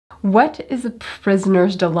What is a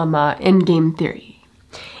prisoner's dilemma in game theory?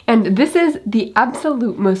 And this is the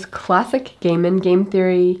absolute most classic game in game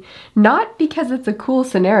theory, not because it's a cool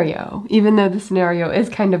scenario, even though the scenario is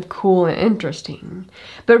kind of cool and interesting,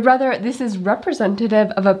 but rather this is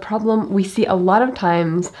representative of a problem we see a lot of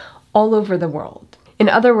times all over the world. In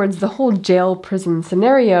other words, the whole jail-prison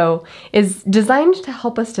scenario is designed to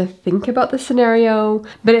help us to think about the scenario,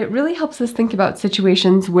 but it really helps us think about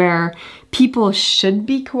situations where people should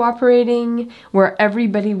be cooperating, where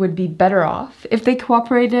everybody would be better off if they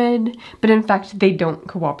cooperated, but in fact they don't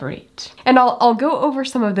cooperate. And I'll go over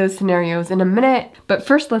some of those scenarios in a minute, but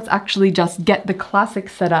first let's actually just get the classic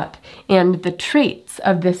setup and the traits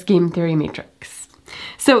of this game theory matrix.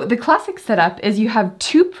 So the classic setup is you have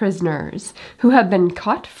two prisoners who have been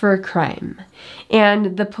caught for a crime,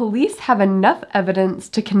 and the police have enough evidence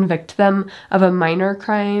to convict them of a minor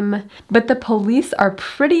crime, but the police are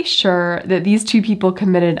pretty sure that these two people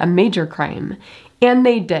committed a major crime, and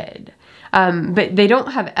they did. But they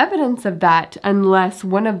don't have evidence of that unless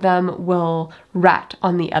one of them will rat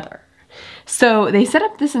on the other. So they set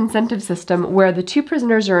up this incentive system where the two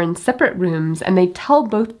prisoners are in separate rooms and they tell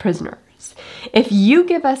both prisoners, if you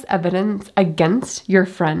give us evidence against your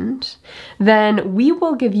friend, then we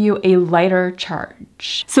will give you a lighter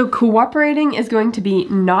charge. So cooperating is going to be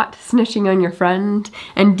not snitching on your friend,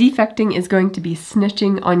 and defecting is going to be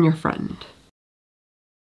snitching on your friend.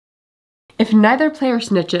 If neither player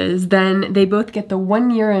snitches, then they both get the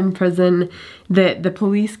 1 year in prison that the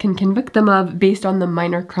police can convict them of based on the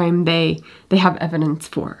minor crime they have evidence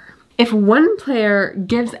for. If one player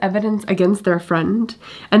gives evidence against their friend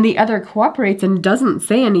and the other cooperates and doesn't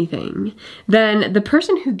say anything, then the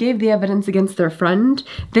person who gave the evidence against their friend,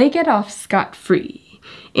 they get off scot-free.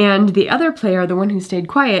 And the other player, the one who stayed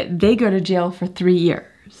quiet, they go to jail for 3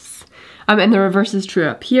 years. And the reverse is true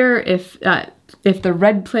up here. If the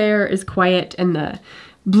red player is quiet and the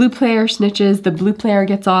blue player snitches, the blue player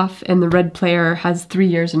gets off and the red player has 3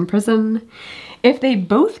 years in prison. If they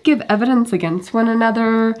both give evidence against one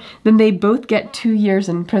another, then they both get 2 years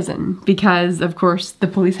in prison because, of course, the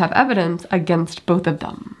police have evidence against both of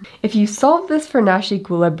them. If you solve this for Nash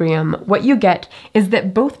equilibrium, what you get is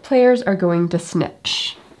that both players are going to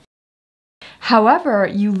snitch. However,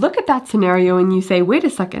 you look at that scenario and you say, wait a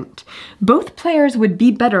second, both players would be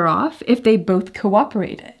better off if they both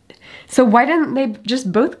cooperated. So why didn't they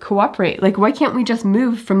just both cooperate? Like, why can't we just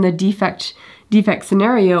move from the defect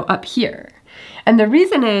scenario up here? And the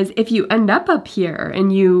reason is, if you end up here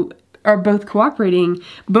and you are both cooperating,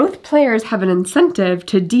 both players have an incentive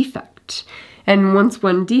to defect. And once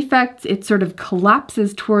one defects, it sort of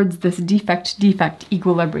collapses towards this defect-defect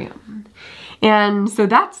equilibrium. And so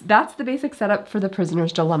that's the basic setup for the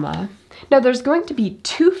prisoner's dilemma. Now there's going to be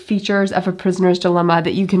two features of a prisoner's dilemma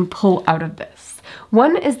that you can pull out of this.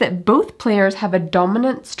 One is that both players have a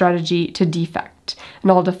dominant strategy to defect, and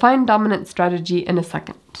I'll define dominant strategy in a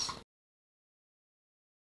second.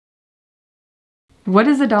 What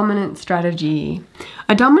is a dominant strategy?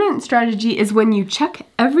 A dominant strategy is when you check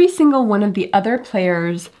every single one of the other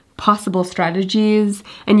players' possible strategies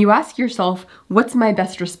and you ask yourself, what's my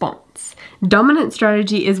best response? Dominant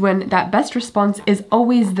strategy is when that best response is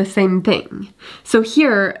always the same thing. So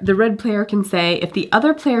here, the red player can say, if the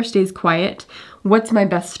other player stays quiet, what's my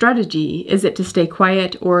best strategy? Is it to stay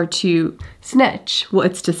quiet or to snitch? Well,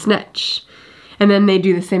 it's to snitch. And then they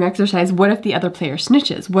do the same exercise. What if the other player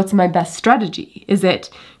snitches? What's my best strategy? Is it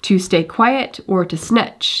to stay quiet or to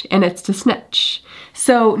snitch? And it's to snitch.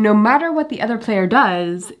 So no matter what the other player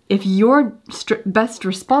does, if your best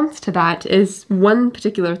response to that is one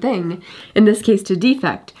particular thing, in this case to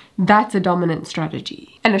defect, that's a dominant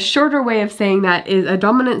strategy. And a shorter way of saying that is a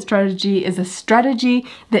dominant strategy is a strategy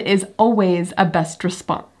that is always a best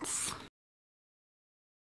response.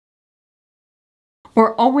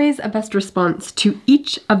 Or always a best response to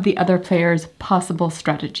each of the other player's possible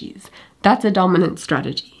strategies. That's a dominant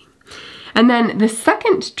strategy. And then the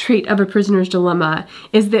second trait of a prisoner's dilemma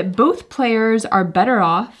is that both players are better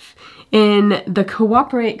off in the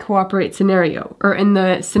cooperate scenario, or in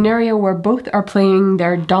the scenario where both are playing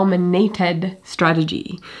their dominated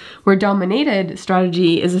strategy, where dominated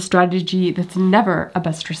strategy is a strategy that's never a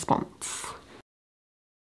best response.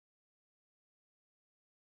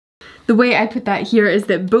 The way I put that here is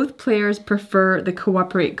that both players prefer the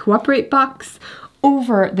cooperate box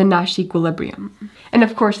over the Nash equilibrium. And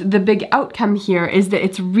of course, the big outcome here is that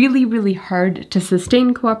it's really, really hard to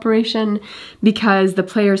sustain cooperation because the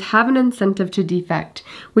players have an incentive to defect,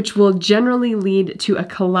 which will generally lead to a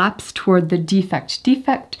collapse toward the defect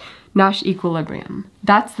Nash equilibrium.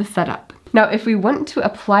 That's the setup. Now, if we want to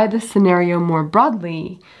apply this scenario more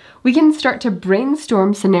broadly, we can start to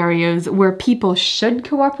brainstorm scenarios where people should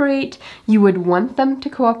cooperate, you would want them to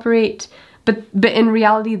cooperate, but in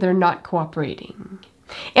reality they're not cooperating.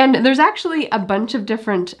 And there's actually a bunch of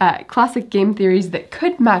different classic game theories that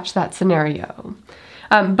could match that scenario.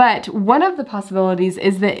 But one of the possibilities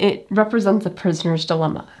is that it represents a prisoner's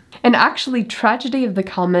dilemma. And actually, Tragedy of the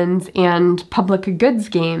Commons and public goods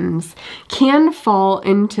games can fall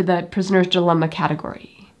into the prisoner's dilemma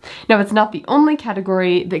category. Now, it's not the only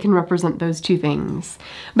category that can represent those two things.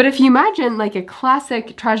 But if you imagine like a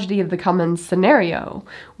classic Tragedy of the Commons scenario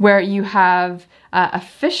where you have a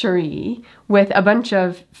fishery with a bunch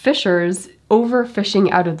of fishers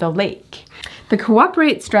overfishing out of the lake, the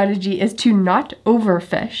cooperate strategy is to not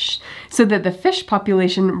overfish so that the fish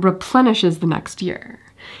population replenishes the next year.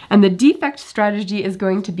 And the defect strategy is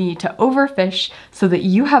going to be to overfish so that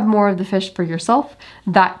you have more of the fish for yourself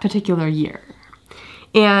that particular year.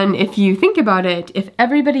 And if you think about it, if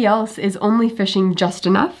everybody else is only fishing just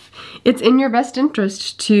enough, it's in your best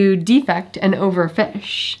interest to defect and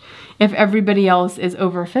overfish. If everybody else is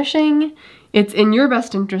overfishing, it's in your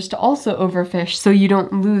best interest to also overfish so you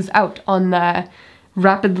don't lose out on the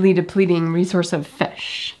rapidly depleting resource of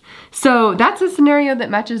fish. So that's a scenario that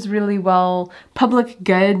matches really well. Public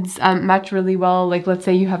goods match really well. Like, let's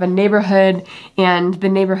say you have a neighborhood and the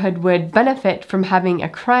neighborhood would benefit from having a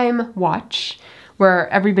crime watch where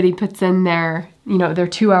everybody puts in their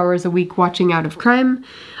 2 hours a week watching out of crime.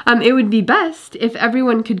 It would be best if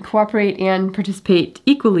everyone could cooperate and participate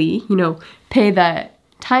equally, pay the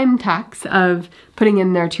time tax of putting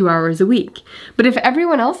in their 2 hours a week. But if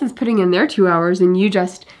everyone else is putting in their 2 hours and you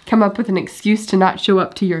just come up with an excuse to not show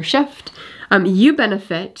up to your shift, you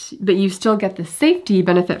benefit, but you still get the safety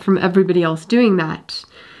benefit from everybody else doing that.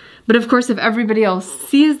 But of course, if everybody else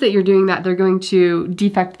sees that you're doing that, they're going to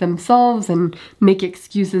defect themselves and make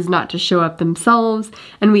excuses not to show up themselves.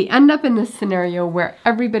 And we end up in this scenario where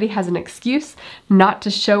everybody has an excuse not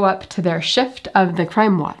to show up to their shift of the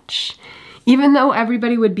crime watch, even though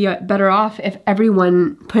everybody would be better off if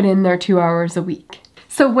everyone put in their 2 hours a week.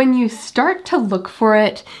 So when you start to look for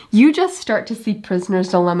it, you just start to see prisoner's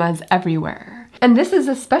dilemmas everywhere. And this is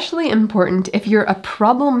especially important if you're a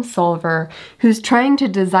problem solver who's trying to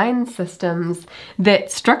design systems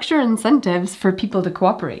that structure incentives for people to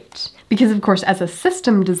cooperate. Because of course, as a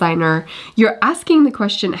system designer, you're asking the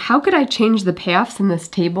question, how could I change the payoffs in this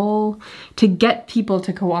table to get people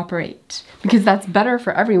to cooperate? Because that's better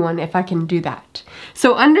for everyone if I can do that.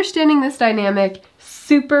 So understanding this dynamic,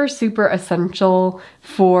 super, super essential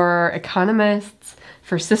for economists,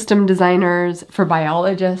 for system designers, for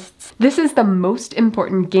biologists. This is the most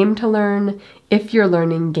important game to learn if you're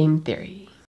learning game theory.